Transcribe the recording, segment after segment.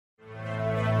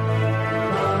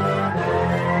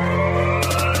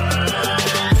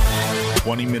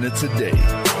20 minutes a day,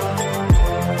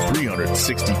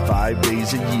 365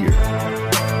 days a year.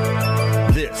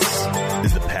 This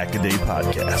is the Pack-A-Day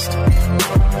Podcast.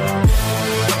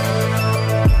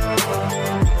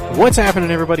 What's happening,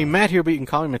 everybody? Matt here, but you can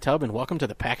call me Matub, and welcome to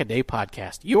the Pack-A-Day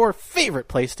Podcast, your favorite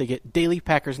place to get daily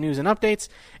Packers news and updates.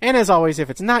 And as always, if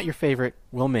it's not your favorite,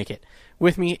 we'll make it.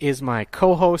 With me is my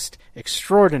co-host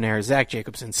extraordinaire, Zach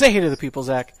Jacobson. Say hey to the people,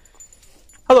 Zach.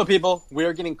 Hello, people. We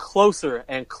are getting closer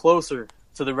and closer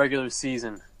to the regular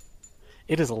season.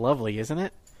 It is lovely, isn't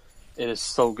it? It is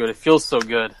so good. It feels so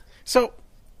good. So,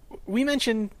 we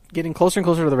mentioned getting closer and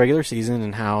closer to the regular season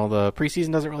and how the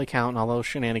preseason doesn't really count and all those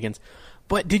shenanigans.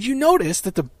 But did you notice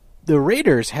that the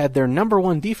Raiders had their number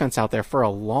one defense out there for a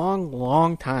long,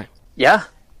 long time? Yeah,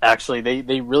 actually,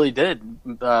 they really did.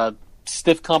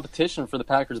 Stiff competition for the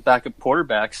Packers' backup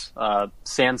quarterbacks.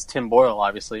 Sans Tim Boyle,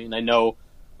 obviously, and I know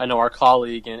our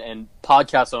colleague and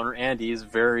podcast owner Andy is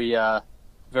very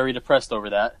depressed over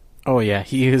that. Oh yeah,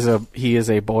 he is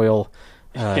a Boyle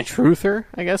truther,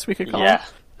 I guess we could call him. Yeah,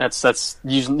 that's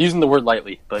using the word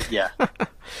lightly, but yeah.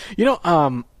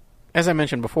 As I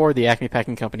mentioned before, the Acme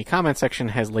Packing Company comment section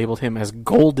has labeled him as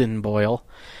Golden Boyle,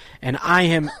 and I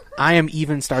am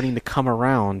even starting to come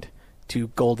around to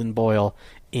Golden Boyle.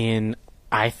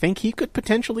 I think he could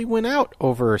potentially win out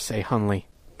over, say, Hundley.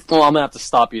 Well, I'm gonna have to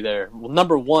stop you there. Well,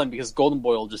 number one, because Golden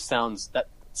Boyle just sounds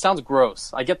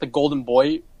gross. I get the Golden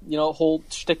Boy, whole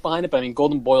shtick behind it, but I mean,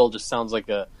 Golden Boyle just sounds like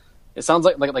a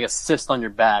cyst on your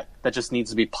back that just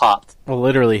needs to be popped. Well,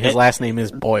 literally, his last name is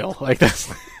Boyle. Like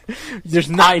that's. There's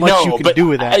not much you can do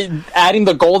with that. Adding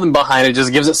the golden behind it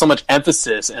just gives it so much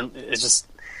emphasis, and it's just.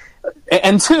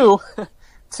 And two,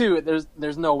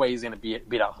 there's no way he's going to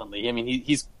beat out Hundley. I mean,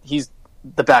 he's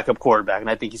the backup quarterback, and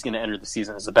I think he's going to enter the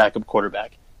season as the backup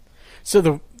quarterback.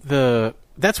 So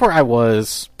that's where I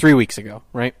was 3 weeks ago,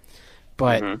 right?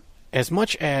 But as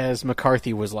much as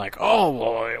McCarthy was like, "Oh,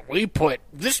 well, we put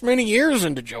this many years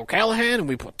into Joe Callahan, and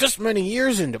we put this many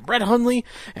years into Brett Hundley,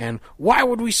 and why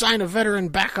would we sign a veteran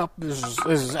backup?" This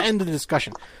is the end of the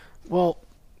discussion. Well,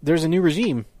 there's a new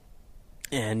regime,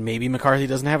 and maybe McCarthy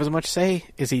doesn't have as much say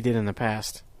as he did in the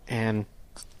past, and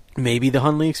maybe the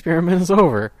Hundley experiment is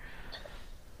over.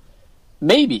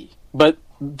 Maybe, but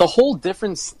the whole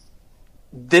difference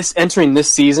entering this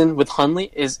season with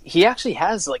Hundley is he actually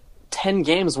has 10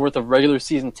 games worth of regular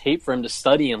season tape for him to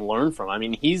study and learn from. I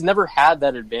mean, he's never had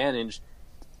that advantage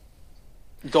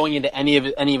going into any of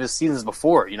his seasons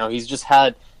before. He's just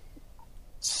had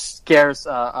scarce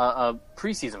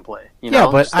preseason play.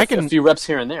 But just a few reps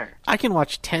here and there. I can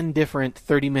watch 10 different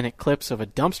 30-minute clips of a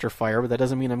dumpster fire, but that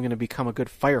doesn't mean I'm going to become a good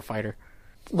firefighter.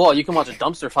 Well, you can watch a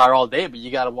dumpster fire all day, but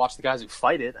you got to watch the guys who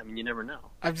fight it. I mean, you never know.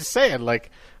 I'm just saying,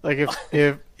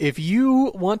 if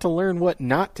you want to learn what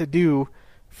not to do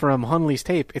from Hundley's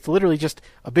tape, it's literally just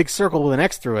a big circle with an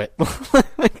X through it.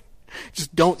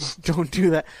 Just don't do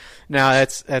that. No,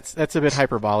 that's a bit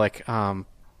hyperbolic.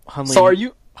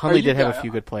 Hundley did have a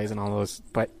few good plays and all those,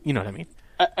 but you know what I mean.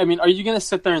 I mean, are you going to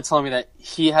sit there and tell me that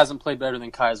he hasn't played better than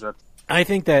Kaiser? I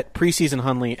think that preseason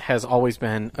Hundley has always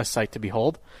been a sight to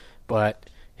behold, but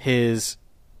his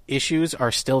issues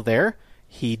are still there.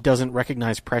 He doesn't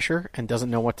recognize pressure and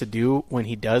doesn't know what to do when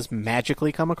he does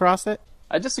magically come across it.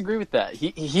 I disagree with that.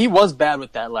 He was bad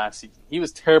with that last season. He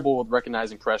was terrible with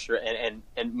recognizing pressure and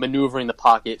maneuvering the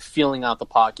pocket, feeling out the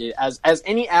pocket, as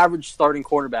any average starting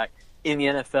quarterback in the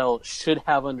NFL should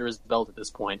have under his belt at this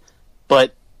point.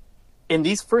 But in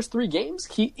these first 3 games,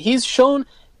 he's shown,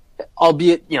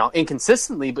 albeit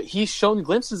inconsistently, but he's shown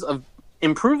glimpses of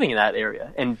improving in that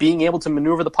area and being able to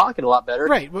maneuver the pocket a lot better,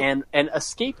 right, and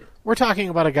escape it. We're talking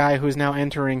about a guy who's now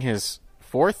entering his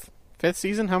 4th, 5th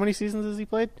season. How many seasons has he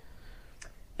played?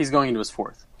 He's going into his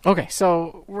 4th. Okay,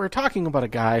 so we're talking about a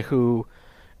guy who,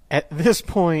 at this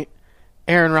point,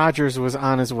 Aaron Rodgers was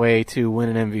on his way to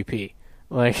win an MVP.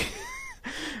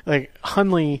 Like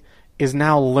Hundley is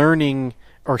now learning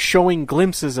or showing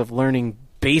glimpses of learning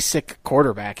basic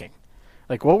quarterbacking.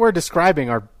 Like what we're describing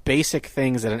are basic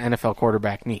things that an NFL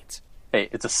quarterback needs. Hey,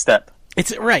 it's a step.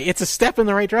 It's right. It's a step in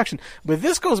the right direction. But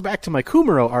this goes back to my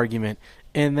Kumaro argument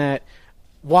in that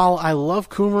while I love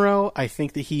Kumaro, I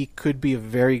think that he could be a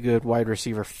very good wide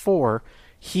receiver 4.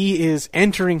 He is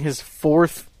entering his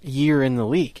 4th year in the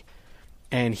league,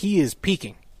 and he is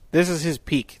peaking. This is his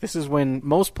peak. This is when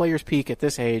most players peak at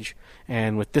this age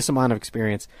and with this amount of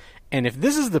experience. And if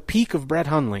this is the peak of Brett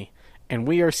Hundley, and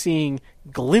we are seeing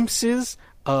glimpses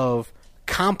of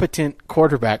competent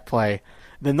quarterback play,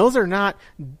 then those are not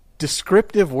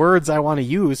descriptive words I want to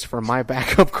use for my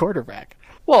backup quarterback.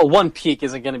 Well, one peak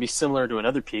isn't going to be similar to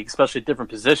another peak, especially at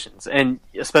different positions. And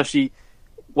especially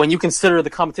when you consider the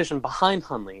competition behind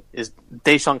Hundley is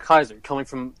Deshaun Kaiser coming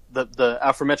from the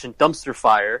aforementioned dumpster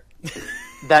fire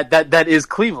that is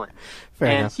Cleveland. Fair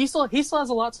and enough. he still has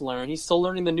a lot to learn. He's still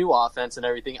learning the new offense and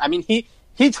everything. I mean,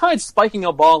 he tried spiking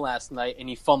a ball last night and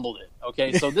he fumbled it.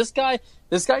 Okay, so this guy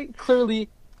clearly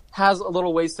has a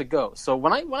little ways to go. So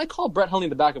when I call Brett Hundley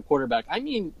the backup quarterback, I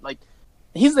mean, like,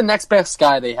 he's the next best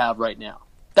guy they have right now.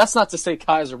 That's not to say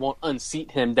Kaiser won't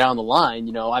unseat him down the line.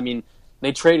 You know, I mean,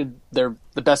 they traded the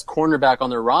best cornerback on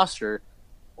their roster,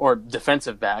 or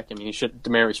defensive back. I mean,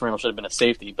 Demarius Randall should have been a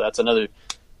safety, but it's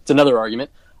another argument.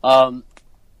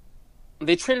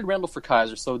 They traded Randall for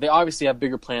Kaiser, so they obviously have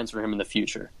bigger plans for him in the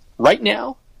future. Right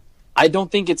now, I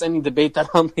don't think it's any debate that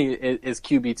Hundley is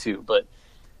QB2, but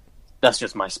that's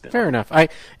just my spin. Fair enough. I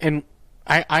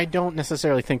don't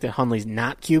necessarily think that Hundley's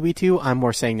not QB2. I'm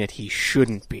more saying that he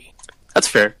shouldn't be. That's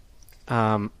fair.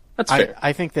 That's fair.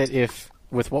 I think that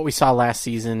with what we saw last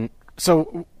season,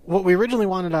 so what we originally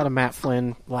wanted out of Matt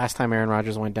Flynn last time Aaron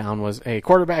Rodgers went down was a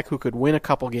quarterback who could win a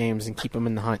couple games and keep him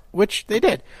in the hunt, which they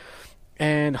did.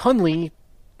 And Hundley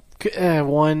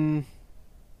won.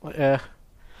 I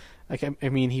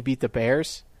mean, he beat the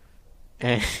Bears,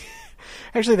 and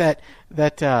actually that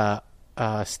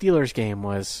Steelers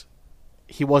game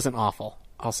he wasn't awful.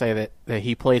 I'll say that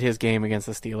he played his game against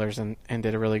the Steelers and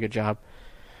did a really good job.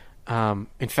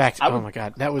 In fact, oh my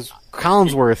God, that was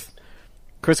Collinsworth.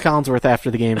 Chris Collinsworth after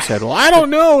the game said, "Well, I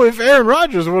don't know if Aaron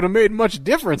Rodgers would have made much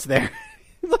difference there."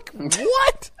 Like,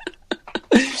 what?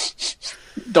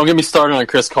 Don't get me started on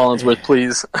Chris Collinsworth,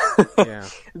 please. Yeah,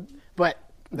 but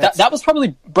that was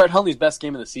probably Brett Hundley's best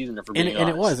game of the season, if we're being honest. And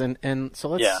it was, and so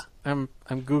let's. Yeah. I'm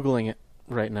googling it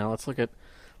right now. Let's look at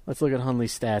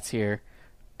Hundley's stats here.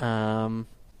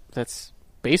 That's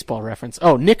Baseball Reference.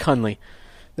 Oh, Nick Hundley.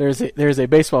 There's a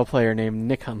baseball player named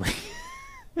Nick Hundley.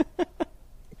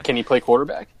 Can he play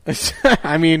quarterback?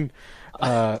 I mean,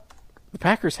 the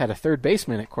Packers had a third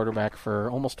baseman at quarterback for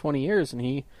almost 20 years, and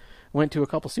he went to a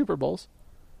couple Super Bowls.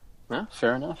 Yeah,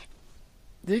 fair enough.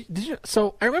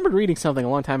 So I remember reading something a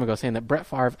long time ago saying that Brett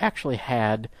Favre actually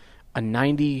had a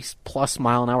 90-plus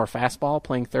mile-an-hour fastball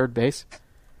playing third base.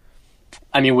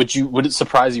 I mean, would it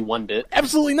surprise you one bit?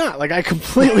 Absolutely not. Like, I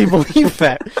completely believe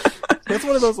that. That's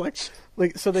one of those,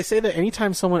 like, so they say that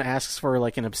anytime someone asks for,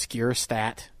 like, an obscure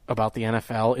stat about the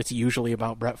NFL, it's usually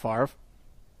about Brett Favre.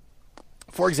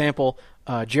 For example,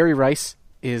 Jerry Rice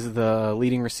is the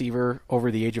leading receiver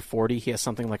over the age of 40. He has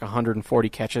something like 140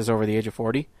 catches over the age of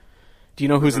 40. Do you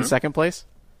know who's in second place?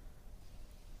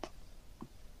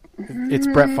 It's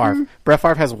Brett Favre. Brett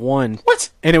Favre has one. What?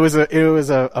 And it was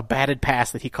a batted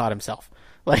pass that he caught himself.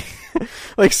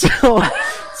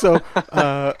 So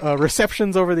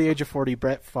receptions over the age of 40,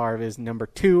 Brett Favre is number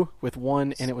 2 with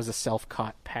 1, and it was a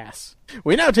self-caught pass.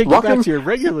 We now take you back to your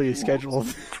regularly scheduled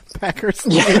Packers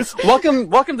news.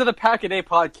 Welcome to the Pack-A-Day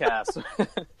podcast.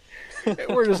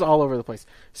 We're just all over the place.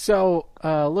 So,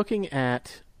 looking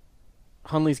at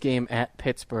Hundley's game at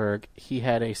Pittsburgh, he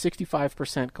had a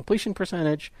 65% completion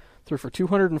percentage, threw for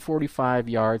 245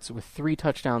 yards with 3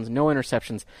 touchdowns, no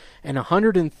interceptions, and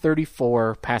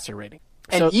 134 passer rating.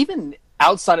 And even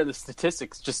outside of the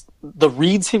statistics, just the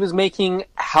reads he was making,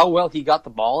 how well he got the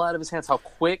ball out of his hands, how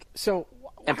quick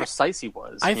and precise he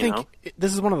was. I think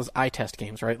this is one of those eye test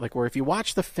games, right? Like, where if you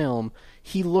watch the film,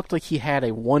 he looked like he had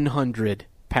a 100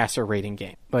 passer rating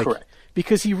game. Like, correct.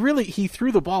 Because he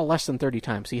threw the ball less than 30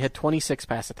 times. He had 26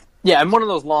 passes. Yeah, and one of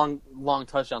those long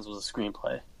touchdowns was a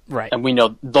screenplay. Right. And we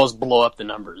know those blow up the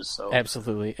numbers. So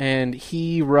absolutely. And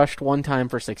he rushed 1 time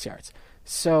for 6 yards.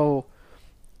 So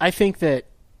I think that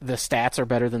the stats are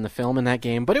better than the film in that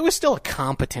game, but it was still a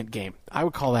competent game. I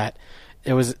would call that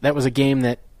was a game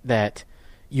that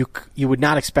you would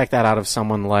not expect that out of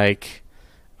someone like,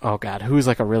 oh God, who's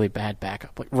like a really bad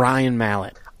backup, like Ryan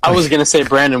Mallett. I was gonna say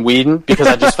Brandon Weeden because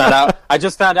I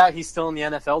just found out he's still in the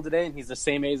NFL today, and he's the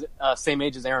same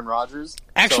age as Aaron Rodgers.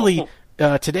 Actually,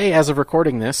 today, as of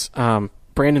recording this,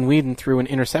 Brandon Weeden threw an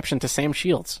interception to Sam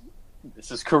Shields.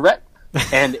 This is correct,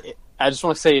 and I just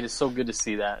want to say it is so good to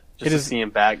see that. To see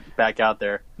him back out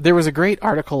there. There was a great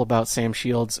article about Sam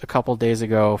Shields a couple days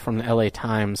ago from the LA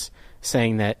Times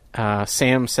saying that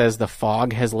Sam says the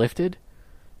fog has lifted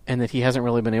and that he hasn't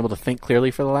really been able to think clearly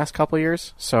for the last couple of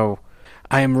years. So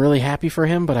I am really happy for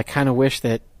him, but I kind of wish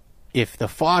that if the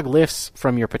fog lifts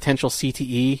from your potential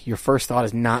CTE, your first thought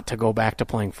is not to go back to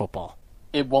playing football.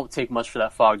 It won't take much for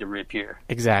that fog to reappear.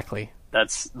 Exactly.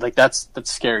 That's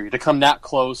scary to come that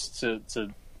close to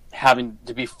having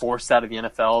to be forced out of the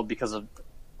NFL because of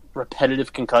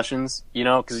repetitive concussions. You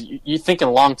know, because you think in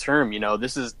long term, you know,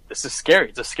 this is scary.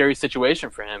 It's a scary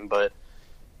situation for him, but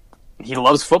he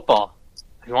loves football,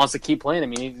 he wants to keep playing. I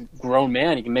mean, he's a grown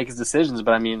man; he can make his decisions.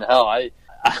 But I mean, hell,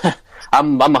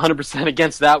 I'm 100%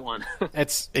 against that one.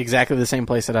 It's exactly the same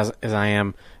place as I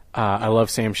am. I love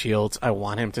Sam Shields. I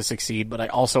want him to succeed, but I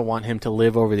also want him to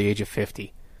live over the age of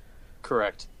 50.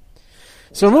 Correct.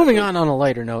 So moving on a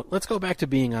lighter note, let's go back to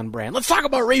being on brand. Let's talk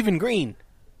about Raven Green.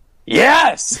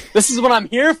 Yes! This is what I'm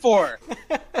here for.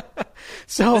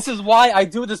 So this is why I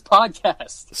do this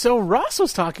podcast. So Ross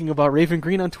was talking about Raven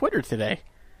Green on Twitter today.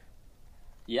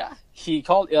 Yeah. He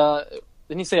called,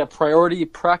 didn't he say a priority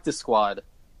practice squad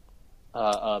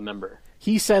member?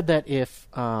 He said that if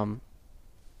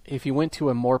he went to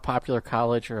a more popular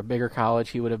college or a bigger college,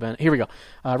 he would have been... Here we go.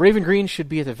 Raven Green should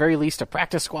be at the very least a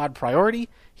practice squad priority.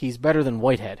 He's better than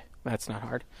Whitehead. That's not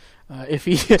hard. If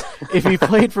he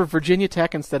played for Virginia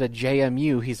Tech instead of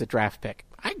JMU, he's a draft pick.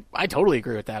 I totally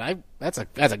agree with that. That's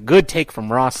a good take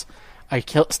from Ross. I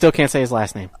still can't say his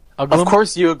last name. Of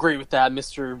course you agree with that,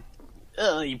 Mr.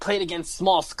 You played against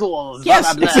small schools.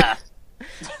 Yes, blah, blah,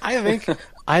 blah.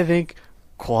 I think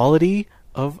quality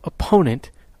of opponent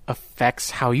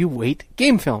affects how you weight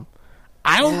game film.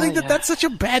 I don't think that's such a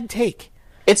bad take.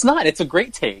 It's not. It's a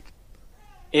great take.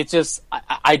 It just,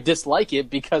 I dislike it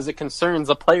because it concerns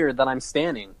a player that I'm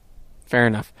standing. Fair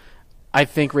enough. I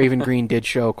think Raven Green did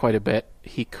show quite a bit.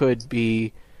 He could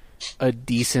be a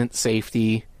decent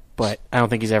safety, but I don't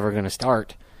think he's ever going to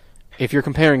start. If you're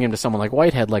comparing him to someone like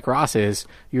Whitehead, like Ross is,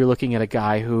 you're looking at a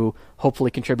guy who hopefully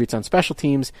contributes on special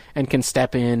teams and can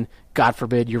step in, God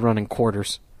forbid, you're running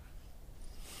quarters.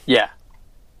 Yeah.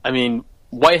 I mean,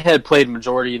 Whitehead played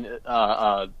majority in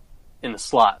the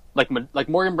slot. Like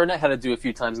Morgan Burnett had to do a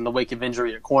few times in the wake of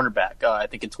injury at cornerback, I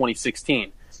think in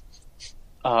 2016.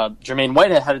 Jermaine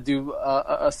Whitehead had to do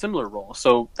a similar role.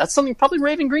 So that's something probably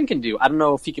Raven Green can do. I don't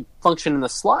know if he could function in the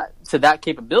slot to that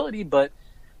capability, but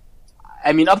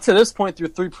I mean, up to this point through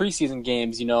 3 preseason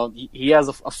games, he has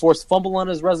a forced fumble on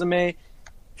his resume, a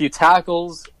few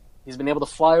tackles. He's been able to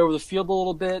fly over the field a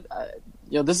little bit.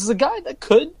 This is a guy that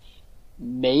could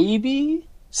maybe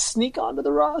sneak onto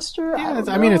the roster. Yeah,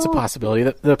 I mean, it's a possibility.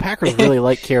 The Packers really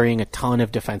like carrying a ton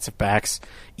of defensive backs,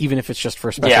 even if it's just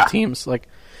for special teams. Like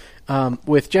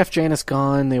with Jeff Janis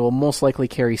gone, they will most likely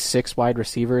carry 6 wide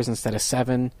receivers instead of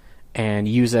 7, and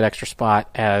use that extra spot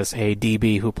as a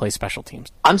DB who plays special teams.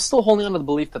 I'm still holding on to the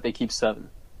belief that they keep 7.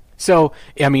 So,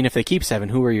 I mean, if they keep 7,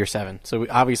 who are your 7? So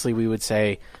obviously we would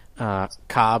say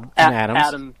Cobb and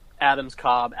Adams. Adams,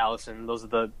 Cobb, Allison. Those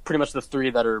are pretty much the 3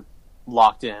 that are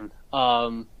locked in.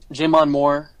 Jamon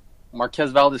Moore,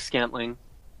 Marquez Valdes-Scantling,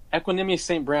 Equanimous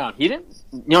St. Brown. He didn't,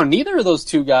 neither of those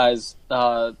 2 guys,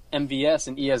 MVS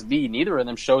and ESB, neither of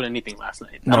them showed anything last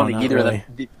night. I don't think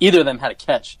either of them had a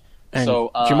catch. And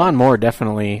so Jamon Moore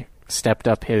definitely stepped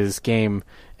up his game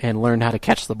and learned how to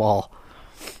catch the ball.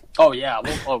 Oh yeah,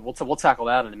 we'll tackle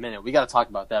that in a minute. We got to talk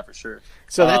about that for sure.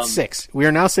 So that's 6. We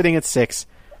are now sitting at 6.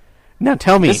 Now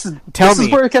tell me, this is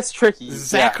where it gets tricky.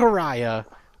 Zachariah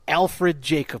Alfred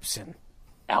Jacobson.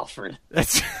 Alfred.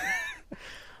 That's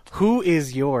who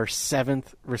is your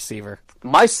 7th receiver?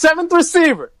 My 7th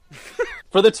receiver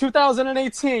for the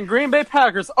 2018 Green Bay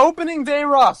Packers opening day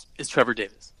roster is Trevor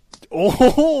Davis.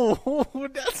 Oh,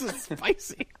 that's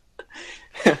spicy.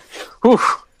 Whew,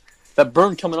 that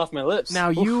burn coming off my lips. Now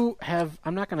you have,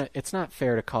 it's not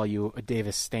fair to call you a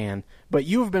Davis stan, but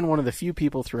you've been one of the few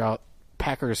people throughout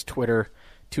Packers Twitter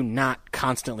to not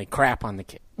constantly crap on the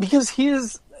kid. Because he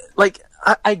is,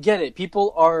 I get it.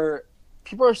 People are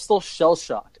still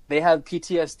shell-shocked. They have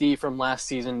PTSD from last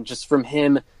season, just from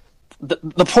him,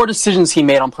 the poor decisions he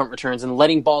made on punt returns and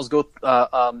letting balls go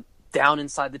down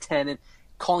inside the 10 and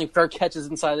calling fair catches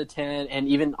inside the 10 and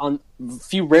even on a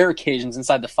few rare occasions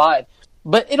inside the 5.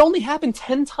 But it only happened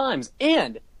 10 times,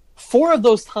 and 4 of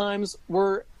those times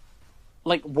were,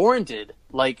 warranted.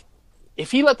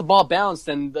 If he let the ball bounce,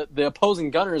 then the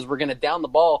opposing gunners were going to down the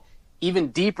ball even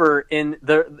deeper in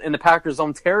the Packers'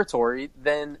 own territory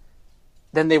than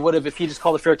they would have if he just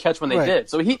called a fair catch when they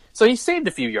did. So he saved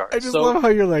a few yards. I just love how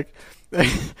you're like,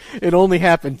 it only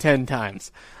happened 10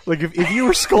 times. If you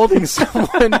were scolding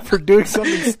someone for doing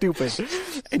something stupid,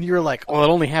 and you're like, it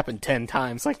only happened 10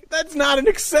 times. That's not an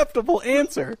acceptable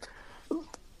answer.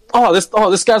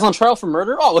 This guy's on trial for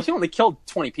murder? Oh, he only killed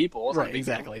 20 people. Right,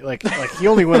 exactly. He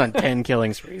only went on 10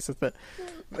 killing sprees.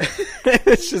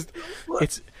 It's just,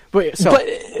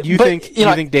 you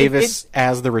think Davis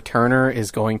as the returner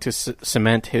is going to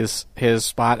cement his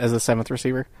spot as the 7th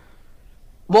receiver?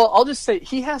 Well, I'll just say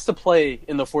he has to play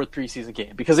in the 4th preseason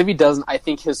game, because if he doesn't, I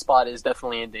think his spot is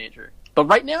definitely in danger. But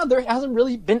right now, there hasn't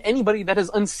really been anybody that has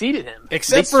unseated him.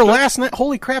 Except for last night.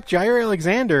 Holy crap, Jair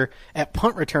Alexander at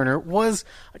punt returner was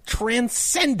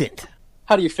transcendent.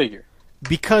 How do you figure?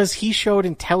 because he showed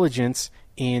intelligence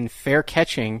in fair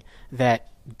catching that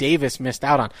Davis missed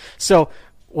out on. So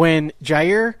when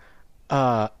Jair,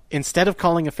 instead of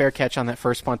calling a fair catch on that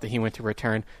first punt that he went to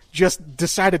return, just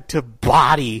decided to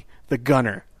body the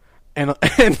gunner and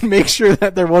make sure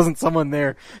that there wasn't someone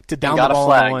there to down the ball.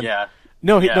 Got a flag, on yeah.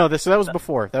 So that was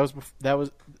before. That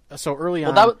was so early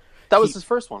on. That was his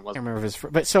first one, wasn't it? I remember his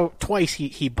first, but so twice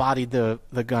he bodied the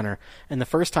gunner, and the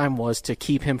first time was to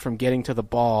keep him from getting to the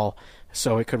ball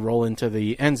so it could roll into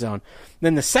the end zone.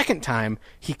 Then the second time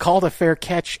he called a fair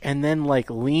catch and then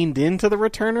leaned into the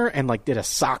returner and did a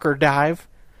soccer dive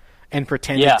and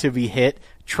pretended to be hit,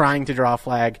 trying to draw a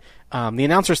flag. The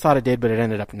announcers thought it did, but it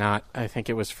ended up not. I think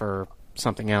it was for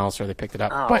something else, or they picked it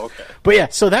up. Oh, okay. But yeah,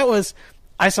 so that was.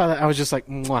 I saw that. I was just like,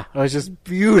 mwah. It was just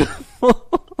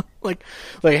beautiful. like,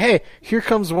 hey, here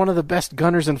comes one of the best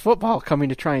gunners in football coming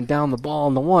to try and down the ball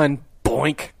on the one.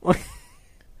 Boink.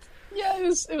 Yeah,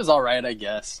 it was all right, I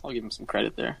guess. I'll give him some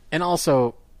credit there. And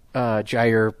also,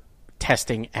 Jair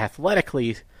testing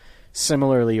athletically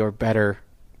similarly or better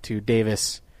to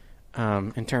Davis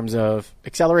in terms of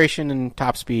acceleration and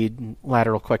top speed and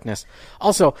lateral quickness.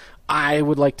 Also, I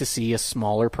would like to see a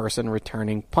smaller person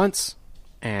returning punts,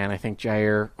 and I think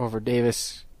Jair over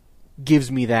Davis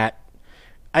gives me that.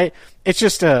 It's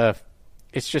just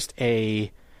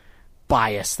a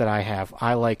bias that I have.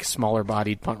 I like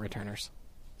smaller-bodied punt returners.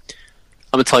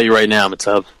 I'm going to tell you right now,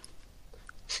 Matub.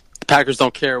 The Packers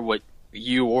don't care what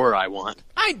you or I want.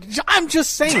 I'm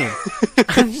just saying.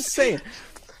 I'm just saying.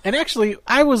 And actually,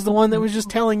 I was the one that was just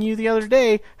telling you the other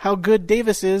day how good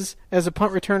Davis is as a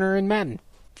punt returner in Madden.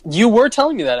 You were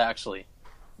telling me that, actually.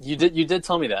 You did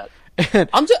tell me that.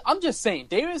 I'm just saying,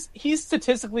 Davis, he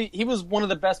was one of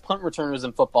the best punt returners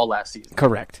in football last season.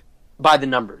 Correct. By the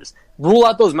numbers. Rule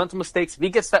out those mental mistakes. If he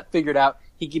gets that figured out,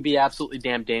 he could be absolutely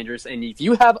damn dangerous. And if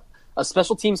you have a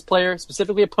special teams player,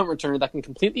 specifically a punt returner, that can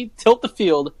completely tilt the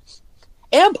field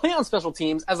and play on special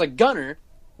teams as a gunner,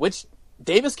 which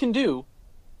Davis can do,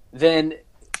 then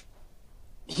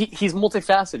he's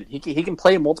multifaceted. He can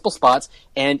play in multiple spots,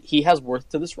 and he has worth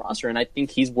to this roster, and I think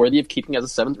he's worthy of keeping as a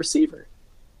seventh receiver.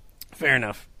 Fair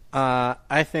enough.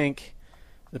 I think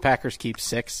the Packers keep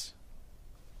 6.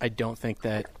 I don't think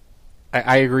that...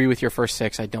 I agree with your first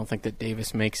 6. I don't think that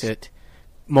Davis makes it,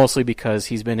 mostly because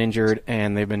he's been injured,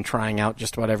 and they've been trying out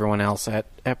just about everyone else at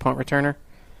punt returner.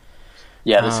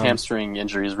 Yeah, this hamstring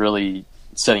injury is really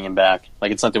setting him back.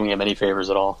 It's not doing him any favors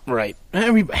at all. Right.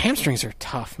 I mean, hamstrings are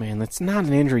tough, man. That's not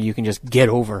an injury you can just get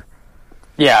over.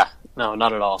 Yeah. No,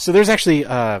 not at all. So there's actually,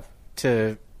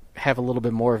 to have a little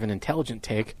bit more of an intelligent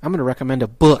take, I'm going to recommend a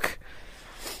book.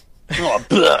 Oh, a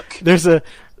book! There's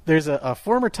a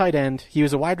former tight end. He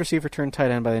was a wide receiver turned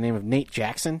tight end by the name of Nate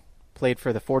Jackson. Played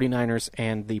for the 49ers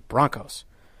and the Broncos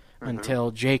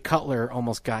until Jay Cutler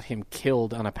almost got him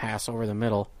killed on a pass over the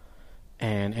middle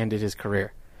and ended his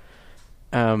career.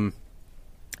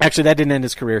 Actually, that didn't end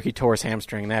his career. He tore his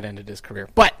hamstring, and that ended his career.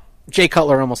 But Jay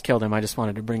Cutler almost killed him. I just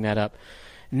wanted to bring that up.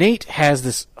 Nate has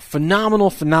this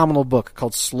phenomenal book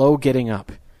called Slow Getting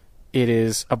Up. It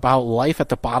is about life at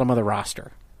the bottom of the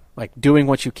roster, doing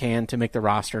what you can to make the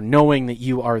roster, knowing that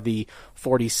you are the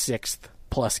 46th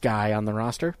plus guy on the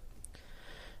roster.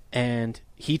 And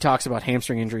he talks about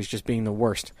hamstring injuries just being the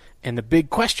worst. And the big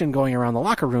question going around the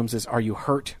locker rooms is, are you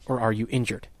hurt or are you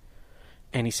injured?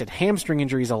 And he said hamstring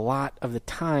injuries, a lot of the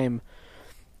time,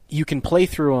 you can play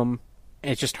through them,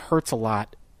 and it just hurts a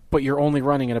lot, but you're only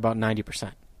running at about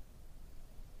 90%.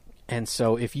 And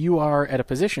so if you are at a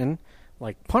position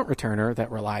like punt returner that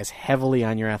relies heavily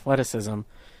on your athleticism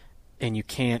and you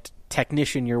can't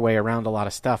technician your way around a lot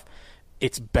of stuff,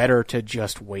 it's better to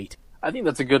just wait. I think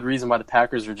that's a good reason why the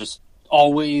Packers are just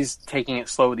always taking it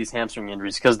slow with these hamstring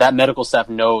injuries, because that medical staff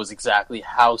knows exactly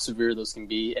how severe those can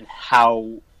be and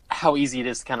how easy it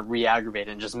is to kind of re-aggravate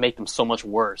and just make them so much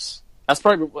worse.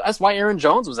 That's why Aaron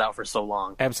Jones was out for so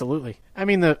long. Absolutely. I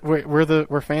mean,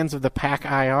 we're fans of the Pack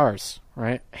IRs,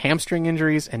 right? Hamstring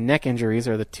injuries and neck injuries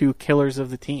are the two killers of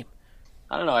the team.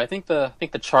 I don't know. I think the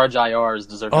Charge IRs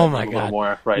deserve a little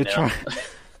more right now.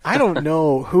 I don't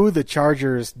know who the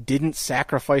Chargers didn't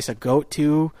sacrifice a goat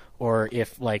to, or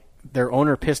if their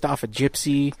owner pissed off a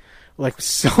gypsy,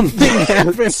 something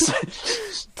happened.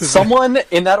 Someone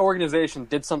in that organization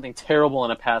did something terrible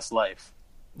in a past life.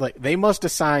 They must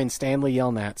have signed Stanley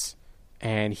Yelnats,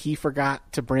 and he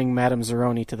forgot to bring Madame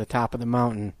Zeroni to the top of the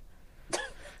mountain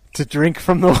to drink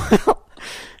from the well.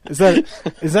 Is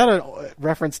that a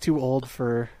reference too old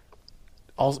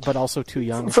but also too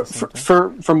young?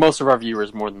 For most of our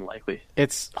viewers, more than likely.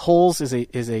 It's Holes is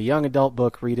a young adult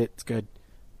book. Read it; it's good.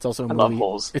 It's also a movie. Love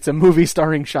Holes. It's a movie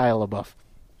starring Shia LaBeouf.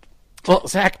 Well,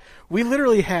 Zach, we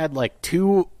literally had like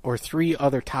 2 or 3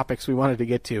 other topics we wanted to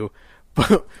get to,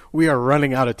 but we are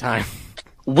running out of time.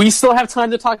 We still have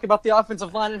time to talk about the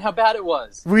offensive line and how bad it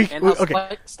was, and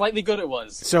how slightly good it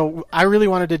was. So I really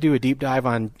wanted to do a deep dive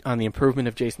on the improvement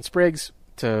of Jason Spriggs.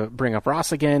 To bring up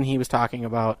Ross again, he was talking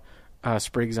about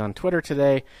Spriggs on Twitter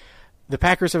today. The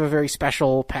Packers have a very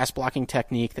special pass blocking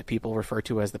technique that people refer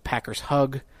to as the Packers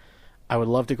hug. I would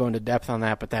love to go into depth on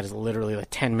that, but that is literally a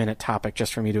 10-minute topic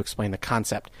just for me to explain the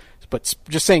concept. But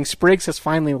just saying, Spriggs has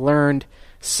finally learned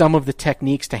some of the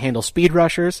techniques to handle speed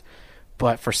rushers,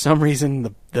 but for some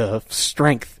reason the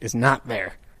strength is not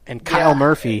there, and Kyle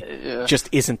Murphy just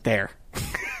isn't there.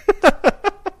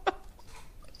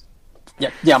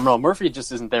 No, Murphy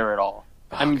just isn't there at all.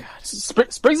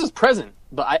 Spriggs is present,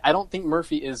 but I don't think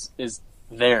Murphy is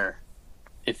there.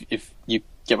 If you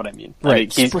get what I mean,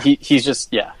 right? He's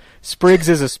just Spriggs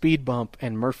is a speed bump,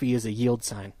 and Murphy is a yield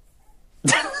sign.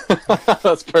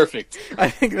 That's perfect. I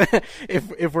think that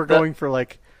if we're going for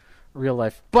like real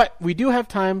life, but we do have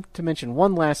time to mention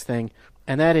one last thing,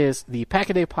 and that is the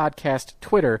Pack-A-Day Podcast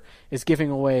Twitter is giving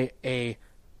away a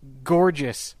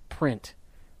gorgeous print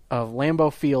of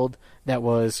Lambeau Field that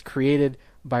was created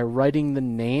by writing the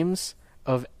names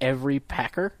of every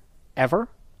Packer ever.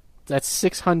 That's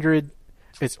 600.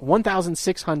 It's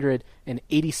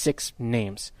 1,686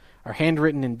 names are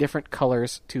handwritten in different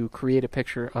colors to create a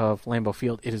picture of Lambeau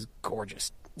Field. It is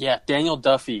gorgeous. Yeah, Daniel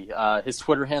Duffy, his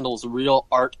Twitter handle is Real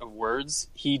Art of Words.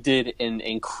 He did an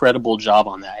incredible job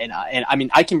on that. And I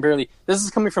mean, I can barely, this is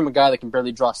coming from a guy that can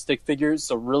barely draw stick figures,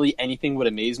 so really anything would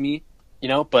amaze me,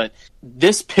 but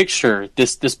this picture,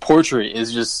 this portrait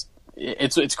is just,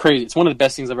 it's crazy. It's one of the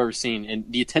best things I've ever seen.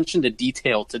 And the attention to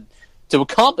detail to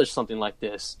accomplish something like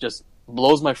this just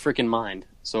blows my freaking mind.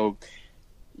 So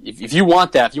if you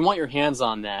want that, if you want your hands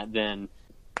on that, then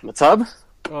Matub?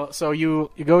 Well, so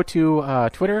you go to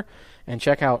Twitter and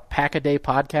check out Pack-A-Day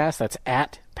Podcast. That's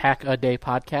at Pack-A-Day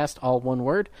Podcast, all one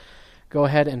word. Go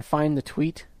ahead and find the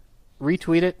tweet,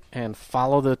 retweet it, and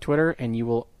follow the Twitter, and you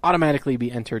will automatically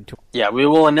be entered to. Yeah, we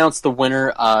will announce the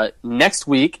winner next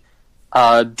week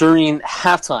during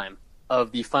halftime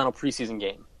of the final preseason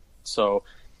game. So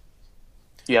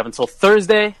you have until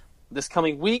Thursday this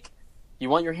coming week. If you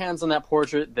want your hands on that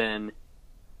portrait, then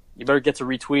you better get to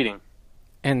retweeting.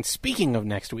 And speaking of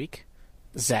next week,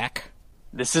 Zach.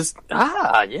 This is,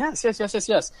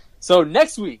 yes. So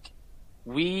next week,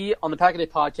 we, on the Pack-A-Day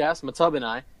Podcast, Matub and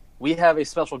I, we have a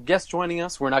special guest joining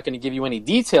us. We're not going to give you any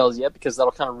details yet because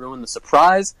that'll kind of ruin the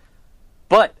surprise.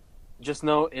 But just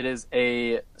know it is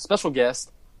a special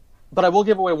guest. But I will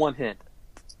give away one hint.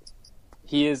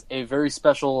 He is a very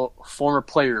special former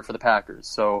player for the Packers.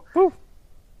 So,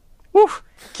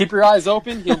 keep your eyes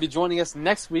open. He'll be joining us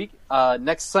next week,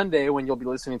 next Sunday when you'll be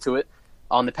listening to it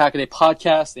on the Pack-A-Day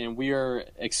Podcast, and we are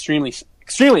extremely,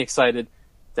 extremely excited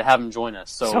to have him join us.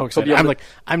 So excited.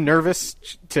 I'm nervous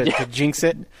to jinx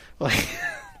it. Like,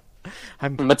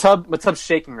 Matub's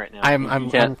shaking right now.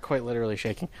 I'm quite literally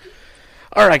shaking.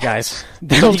 All right, guys.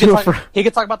 He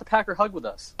could talk about the Packer hug with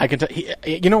us. I can.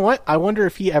 You know what? I wonder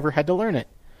if he ever had to learn it.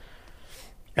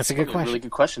 That's a good question. Really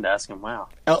good question to ask him. Wow.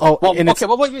 Don't give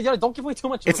away too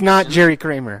much. It's not Jerry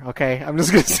Kramer. Okay, I'm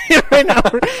just going to say it right now.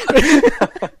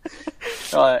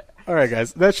 All right,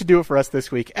 guys. That should do it for us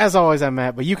this week. As always, I'm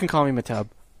Matt, but you can call me Matub.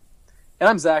 And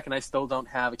I'm Zach, and I still don't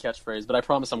have a catchphrase, but I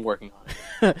promise I'm working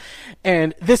on it.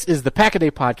 And this is the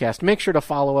Pack-A-Day Podcast. Make sure to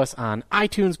follow us on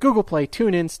iTunes, Google Play,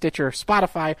 TuneIn, Stitcher,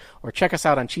 Spotify, or check us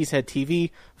out on Cheesehead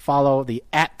TV. Follow the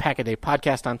at Pack-A-Day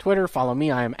Podcast on Twitter. Follow me.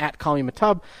 I am at Call Me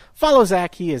Matub. Follow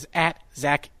Zach. He is at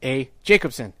Zach A.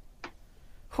 Jacobson.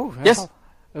 Yes. That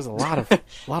was a lot of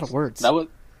words. That was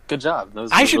good job.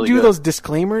 I should do those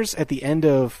disclaimers at the end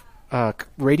of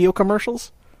radio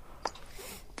commercials.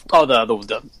 Oh,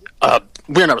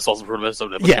 we're not responsible for this.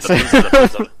 Yes.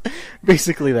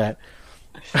 Basically that.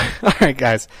 All right,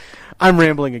 guys. I'm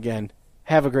rambling again.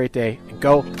 Have a great day.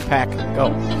 Go, Pack,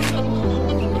 go.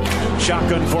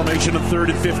 Shotgun formation of 3rd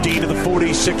and 15 to the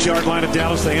 46-yard line of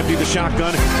Dallas. They empty the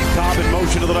shotgun. Cobb in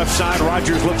motion to the left side.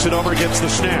 Rodgers looks it over, gets the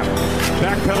snap.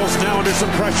 Backpedals now under some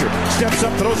pressure. Steps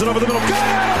up, throws it over the middle. Got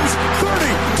Adams!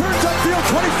 30,